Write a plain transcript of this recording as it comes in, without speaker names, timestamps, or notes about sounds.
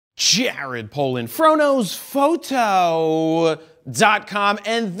Jared Polin, FroKnowsPhoto.com,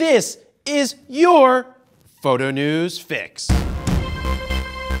 and this is your Photo News Fix.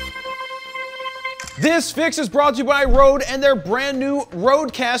 This fix is brought to you by Rode and their brand new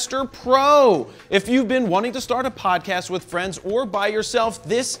Rodecaster Pro. If you've been wanting to start a podcast with friends or by yourself,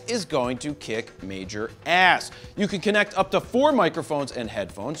 this is going to kick major ass. You can connect up to 4 microphones and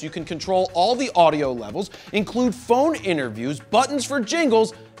headphones. You can control all the audio levels, include phone interviews, buttons for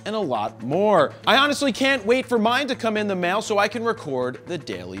jingles, and a lot more. I honestly can't wait for mine to come in the mail so I can record the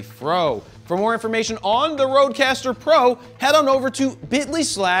daily Fro. For more information on the Rodecaster Pro, head on over to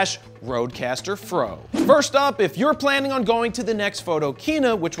bit.ly/RodecasterFro. First up, if you're planning on going to the next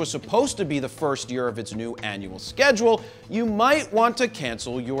Photokina, which was supposed to be the first year of its new annual schedule, you might want to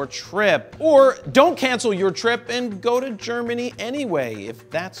cancel your trip. Or don't cancel your trip and go to Germany anyway, if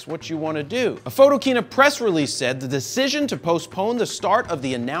that's what you want to do. A Photokina press release said the decision to postpone the start of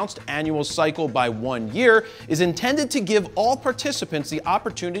the announced annual cycle by 1 year is intended to give all participants the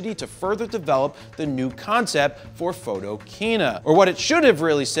opportunity to further develop the new concept for Photokina. Or what it should have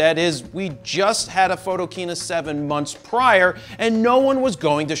really said is, we just had a Photokina 7 months prior and no one was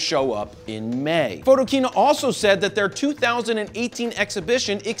going to show up in May. Photokina also said that their 2018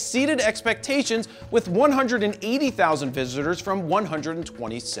 exhibition exceeded expectations with 180,000 visitors from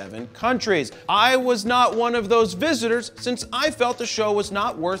 127 countries. I was not one of those visitors since I felt the show was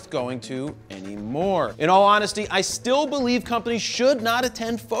not worth going to anymore. In all honesty, I still believe companies should not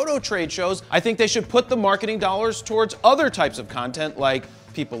attend photo trade shows. I think they should put the marketing dollars towards other types of content like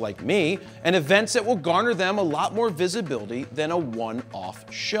people like me, and events that will garner them a lot more visibility than a one-off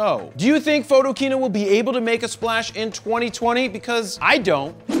show. Do you think Photokina will be able to make a splash in 2020? Because I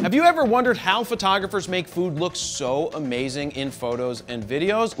don't. Have you ever wondered how photographers make food look so amazing in photos and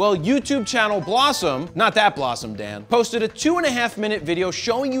videos? Well, YouTube channel Blossom, not that Blossom Dan, posted a 2.5-minute video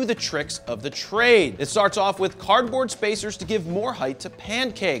showing you the tricks of the trade. It starts off with cardboard spacers to give more height to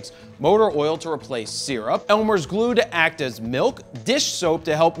pancakes, motor oil to replace syrup, Elmer's glue to act as milk, dish soap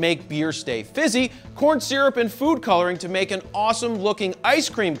to help make beer stay fizzy, corn syrup and food coloring to make an awesome looking ice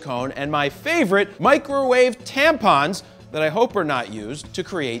cream cone, and my favorite, microwave tampons that I hope are not used to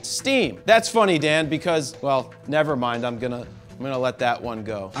create steam. That's funny, Dan, because, well, never mind, I'm gonna let that one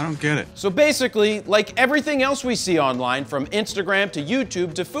go. I don't get it. So basically, like everything else we see online, from Instagram to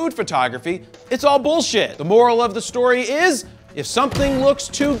YouTube to food photography, it's all bullshit. The moral of the story is, if something looks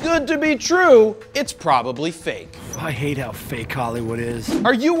too good to be true, it's probably fake. I hate how fake Hollywood is.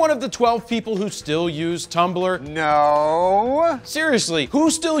 Are you one of the 12 people who still use Tumblr? No. Seriously, who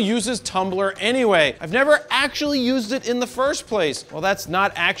still uses Tumblr anyway? I've never actually used it in the first place. Well, that's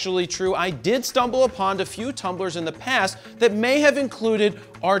not actually true. I did stumble upon a few Tumblrs in the past that may have included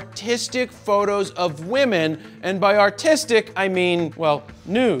artistic photos of women, and by artistic, I mean, well,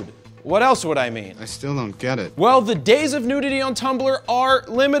 nude. What else would I mean? I still don't get it. Well, the days of nudity on Tumblr are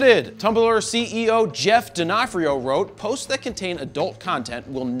limited. Tumblr CEO Jeff D'Onofrio wrote, "Posts that contain adult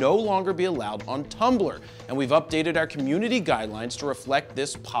content will no longer be allowed on Tumblr, and we've updated our community guidelines to reflect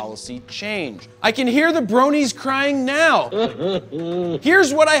this policy change." I can hear the bronies crying now.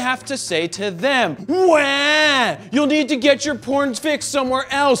 Here's what I have to say to them. Wah! You'll need to get your porn fixed somewhere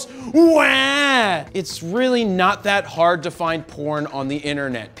else. Wah! It's really not that hard to find porn on the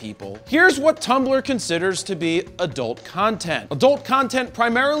internet, people. Here's what Tumblr considers to be adult content. Adult content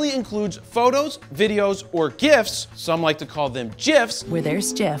primarily includes photos, videos, or GIFs, some like to call them GIFs. Where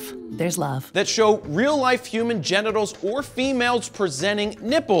there's GIF, there's love. That show real-life human genitals or females presenting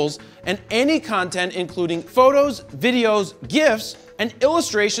nipples, and any content including photos, videos, GIFs, and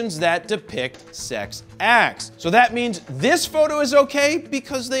illustrations that depict sex acts. So that means this photo is okay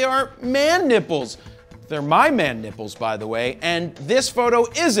because they are man nipples. They're my man nipples, by the way, and this photo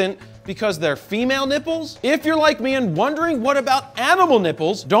isn't because they're female nipples. If you're like me and wondering what about animal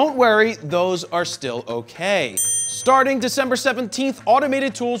nipples, don't worry, those are still okay. Starting December 17th,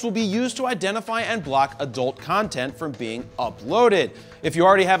 automated tools will be used to identify and block adult content from being uploaded. If you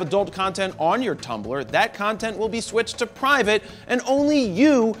already have adult content on your Tumblr, that content will be switched to private and only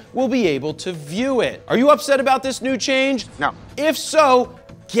you will be able to view it. Are you upset about this new change? No. If so,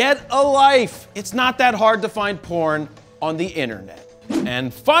 get a life. It's not that hard to find porn on the internet.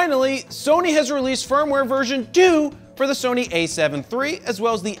 And finally, Sony has released firmware version 2 for for the Sony a7 III as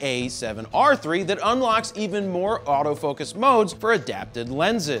well as the a7R III that unlocks even more autofocus modes for adapted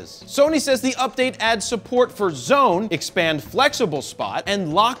lenses. Sony says the update adds support for zone, expand flexible spot,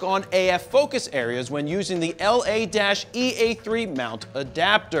 and lock on AF focus areas when using the LA-EA3 mount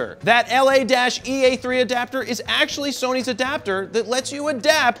adapter. That LA-EA3 adapter is actually Sony's adapter that lets you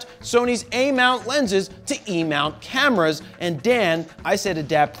adapt Sony's A-mount lenses to E-mount cameras, and Dan, I said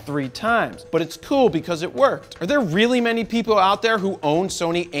adapt 3 times, but it's cool because it worked. Are there really many people out there who own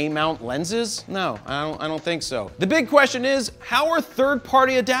Sony A-mount lenses? No, I don't think so. The big question is, how are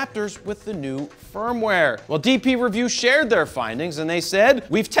third-party adapters with the new firmware? Well, DP Review shared their findings and they said,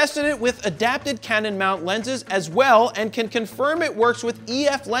 we've tested it with adapted Canon mount lenses as well and can confirm it works with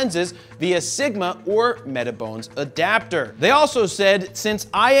EF lenses via Sigma or Metabones adapter. They also said, since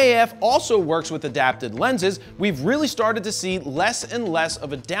IAF also works with adapted lenses, we've really started to see less and less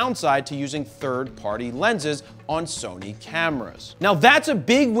of a downside to using third-party lenses on Sony cameras. Now that's a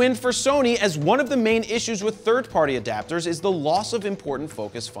big win for Sony, as one of the main issues with third-party adapters is the loss of important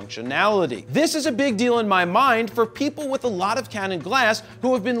focus functionality. This is a big deal in my mind for people with a lot of Canon glass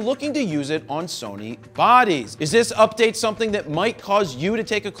who have been looking to use it on Sony bodies. Is this update something that might cause you to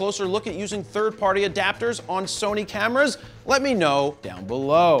take a closer look at using third-party adapters on Sony cameras? Let me know down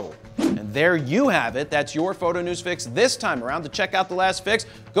below. And there you have it. That's your photo news fix this time around. To check out the last fix,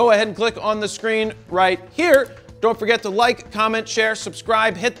 go ahead and click on the screen right here. Don't forget to like, comment, share,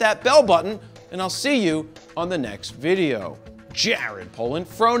 subscribe, hit that bell button, and I'll see you on the next video. Jared Polin,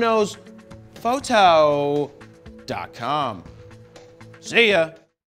 FroKnowsPhoto.com. See ya.